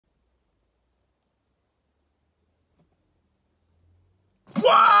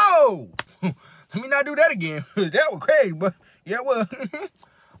whoa. Let me not do that again. That was crazy, but yeah, well.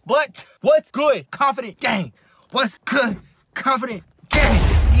 But what's good, confident gang? What's good, confident gang?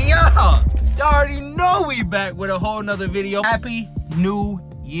 Yeah, y'all already know we back with a whole nother video. Happy New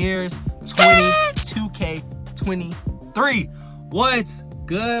Year's 2K23. What's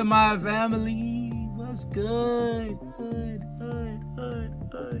good, my family? What's good? Good.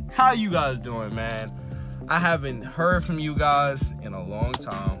 How you guys doing, man? I haven't heard from you guys in a long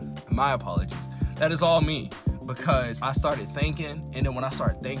time. My apologies. That is all me, because I started thinking, and then when I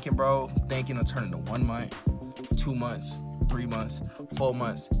started thinking, bro, thinking will turn into 1 month, 2 months, 3 months, 4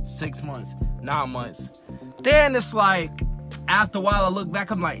 months, 6 months, 9 months. Then it's like, after a while I look back,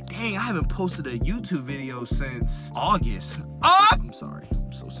 I'm like, dang, I haven't posted a YouTube video since August. Oh! I'm sorry,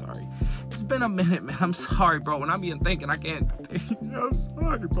 I'm so sorry. It's been a minute, man. I'm sorry, bro. When I'm thinking, I can't think. I'm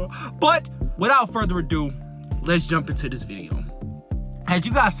sorry, bro. But without further ado, let's jump into this video. As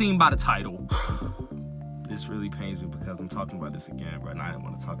you guys seen by the title, this really pains me because I'm talking about this again, bro. And I didn't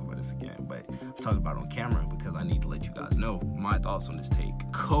want to talk about this again, but I'm talking about it on camera because I need to let you guys know my thoughts on this take.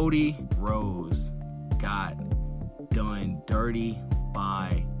 Cody Rhodes got done dirty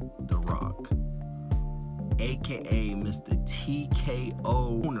by The Rock, aka Mr. TKO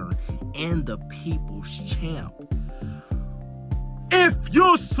owner and the people's champ. If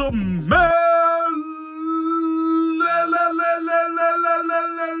you smell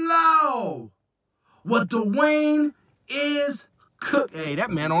what Dwayne is cook. Hey,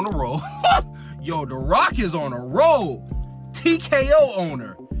 that man on the roll. Yo, The Rock is on a roll. TKO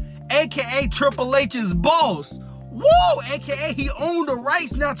owner, aka Triple H's boss. Whoa, aka he owned the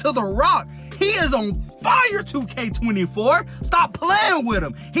rights now to The Rock. He is on fire, 2K24. Stop playing with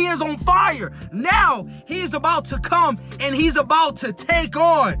him. He is on fire. Now, he's about to come and he's about to take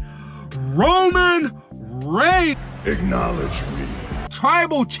on Roman Reigns. Acknowledge me.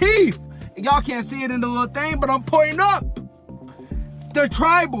 Tribal Chief. Y'all can't see it in the little thing, but I'm pointing up. The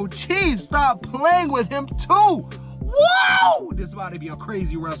Tribal Chief. Stop playing with him too. Whoa! This is about to be a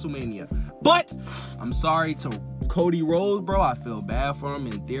crazy WrestleMania. But I'm sorry to Cody Rhodes, bro. I feel bad for him.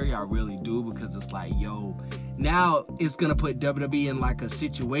 In theory, I really do, because it's like, yo, now it's gonna put WWE in like a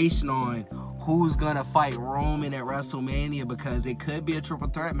situation on who's gonna fight Roman at WrestleMania, because it could be a triple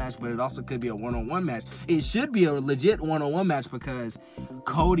threat match, but it also could be a one-on-one match. It should be a legit one-on-one match because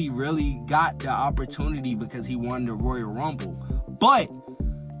Cody really got the opportunity because he won the Royal Rumble. But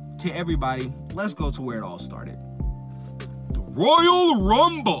to everybody, let's go to where it all started. The Royal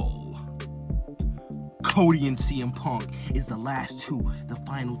Rumble. Cody and CM Punk is the last two, the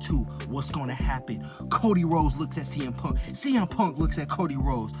final two. What's gonna happen? Cody Rhodes looks at CM Punk. CM Punk looks at Cody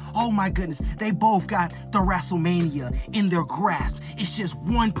Rhodes. Oh my goodness, they both got the WrestleMania in their grasp. It's just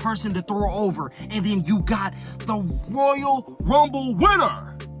one person to throw over, and then you got the Royal Rumble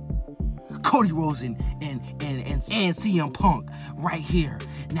winner. Cody Rhodes and CM Punk right here.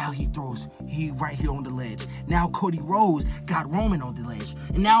 Now he right here on the ledge. Now Cody Rhodes got Roman on the ledge.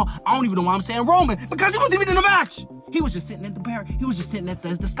 And now I don't even know why I'm saying Roman, because he wasn't even in the match. He was just sitting at the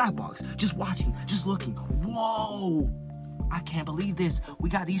skybox, just watching, just looking. Whoa! I can't believe this. We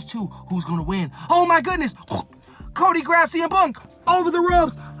got these two. Who's gonna win? Oh my goodness! Cody grabs CM Punk over the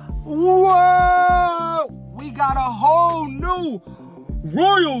ropes. Whoa! We got a whole new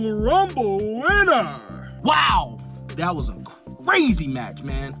Royal Rumble winner. Wow! That was a crazy match,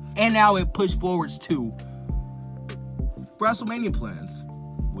 man. And now it pushed forwards to WrestleMania plans.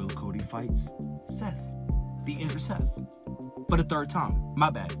 Will Cody fights Seth, the injured Seth, for the third time? My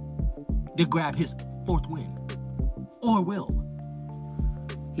bad. To grab his fourth win. Or will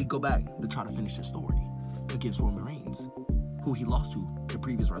he go back to try to finish his story against Roman Reigns, who he lost to the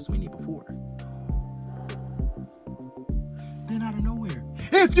previous WrestleMania before? Then out of nowhere,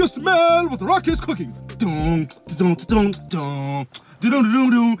 if you smell what The Rock is cooking, dun, dun, dun, dun, dun, dun, dun,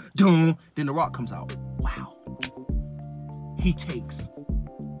 dun, dun, then The Rock comes out. Wow. He takes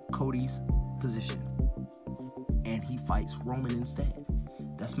Cody's position and he fights Roman instead.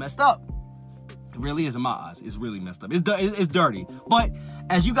 That's messed up. It really is in my eyes. It's really messed up. It's dirty. But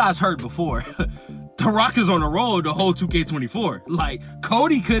as you guys heard before, The Rock is on a roll the whole 2K24. Like,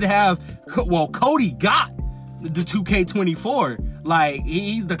 Cody could have, well, Cody got the 2K24. Like,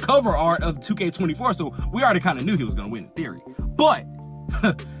 he's the cover art of 2K24, so we already kind of knew he was gonna win in theory. But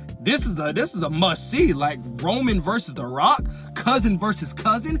this is a must-see. Like, Roman versus The Rock, cousin versus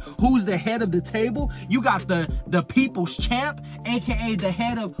cousin. Who's the head of the table? You got the people's champ, aka the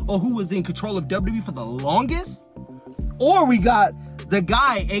head of, or who was in control of WWE for the longest. Or we got the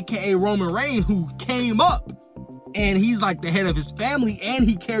guy, aka Roman Reigns, who came up and he's like the head of his family, and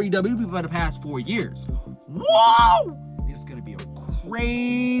he carried WWE for the past 4 years. Whoa! This is gonna be a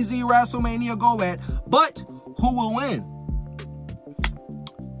crazy WrestleMania go at. But who will win?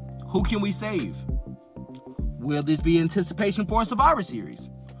 Who can we save? Will this be anticipation for a Survivor Series?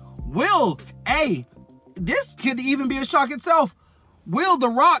 This could even be a shock itself. Will The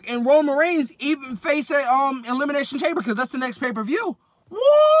Rock and Roman Reigns even face a Elimination Chamber? Because that's the next pay-per-view. Woo!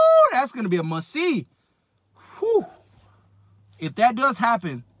 That's going to be a must-see. Whew. If that does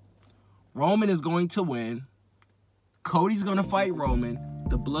happen, Roman is going to win. Cody's going to fight Roman.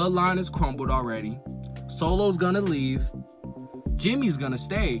 The bloodline is crumbled already. Solo's going to leave. Jimmy's going to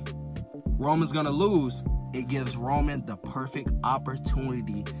stay. Roman's going to lose. It gives Roman the perfect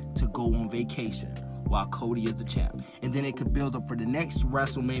opportunity to go on vacation while Cody is the champ. And then it could build up for the next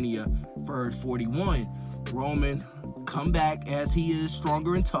WrestleMania for 41. Roman come back as he is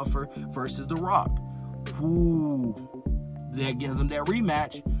stronger and tougher versus The Rock. Ooh. That gives him that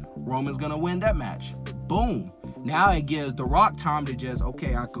rematch. Roman's going to win that match. Boom. Now it gives The Rock time to just,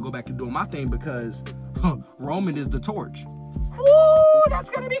 okay, I could go back and do my thing because Roman is the torch. Woo! That's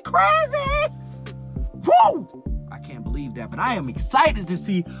going to be crazy! Woo! I can't believe that, but I am excited to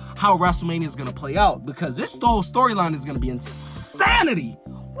see how WrestleMania is going to play out because this whole storyline is going to be insanity.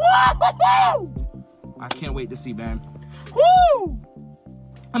 Woo! I can't wait to see, man. Woo!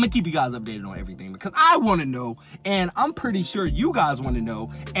 I'm going to keep you guys updated on everything because I want to know, and I'm pretty sure you guys want to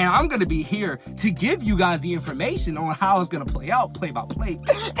know, and I'm going to be here to give you guys the information on how it's going to play out, play by play,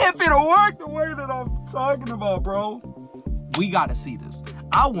 if it'll work the way that I'm talking about, bro. We got to see this.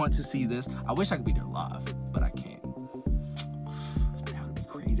 I want to see this. I wish I could be there live, but I can't. That would be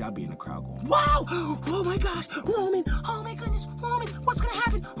crazy. I'd be in the crowd going, wow! Oh my gosh! Roman! Oh my goodness! Roman! What's going to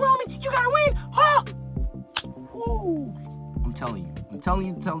happen? Roman! You got to win! Oh! Woo! I'm telling you. I'm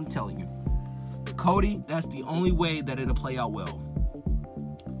telling you. Cody, that's the only way that it'll play out well.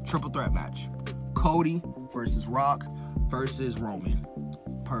 Triple threat match. Cody versus Rock versus Roman.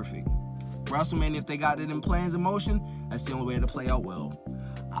 Perfect. WrestleMania, if they got it in plans in motion, that's the only way to play out well.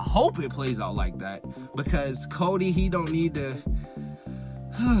 I hope it plays out like that because Cody, he don't need to.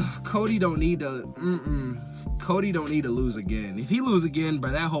 Cody don't need to lose again. If he lose again,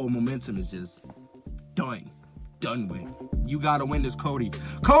 bro, that whole momentum is just done with. You gotta win this, Cody.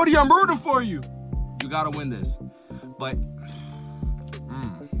 Cody, I'm rooting for you. You gotta win this. But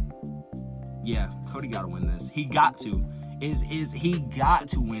yeah, Cody gotta win this. He got to. He got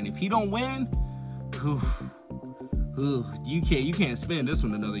to win. If he don't win, you can't spend this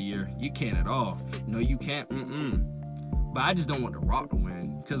one another year. You can't at all. No, you can't. But I just don't want The Rock to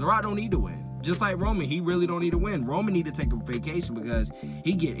win because The Rock don't need to win. Just like Roman, he really don't need to win. Roman need to take a vacation because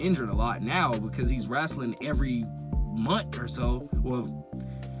he get injured a lot now because he's wrestling every month or so. Well,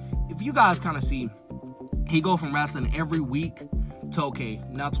 if you guys kind of see, he go from wrestling every week to, okay,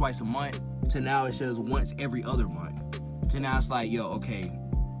 now twice a month, to now it's just once every other month. To now it's like, yo, okay,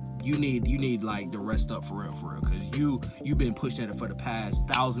 you need like to rest up for real, because you've been pushing it for the past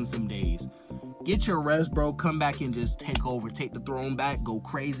 1,000-some days. Get your rest, bro. Come back and just take over. Take the throne back. Go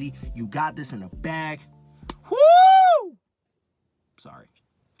crazy. You got this in the bag. Woo! Sorry.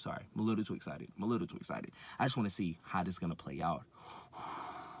 I'm a little too excited. I just want to see how this is going to play out.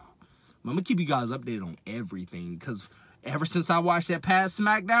 I'm going to keep you guys updated on everything because ever since I watched that past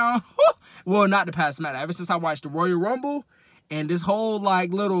SmackDown, well, not the past SmackDown, ever since I watched the Royal Rumble and this whole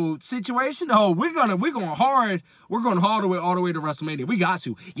like little situation, we're going hard. We're going all the way to WrestleMania. We got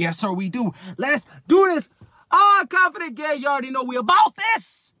to. Yes, sir, we do. Let's do this. Confident gay. You already know we about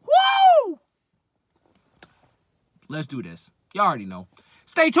this. Woo! Let's do this. You already know.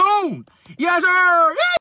 Stay tuned. Yes, sir.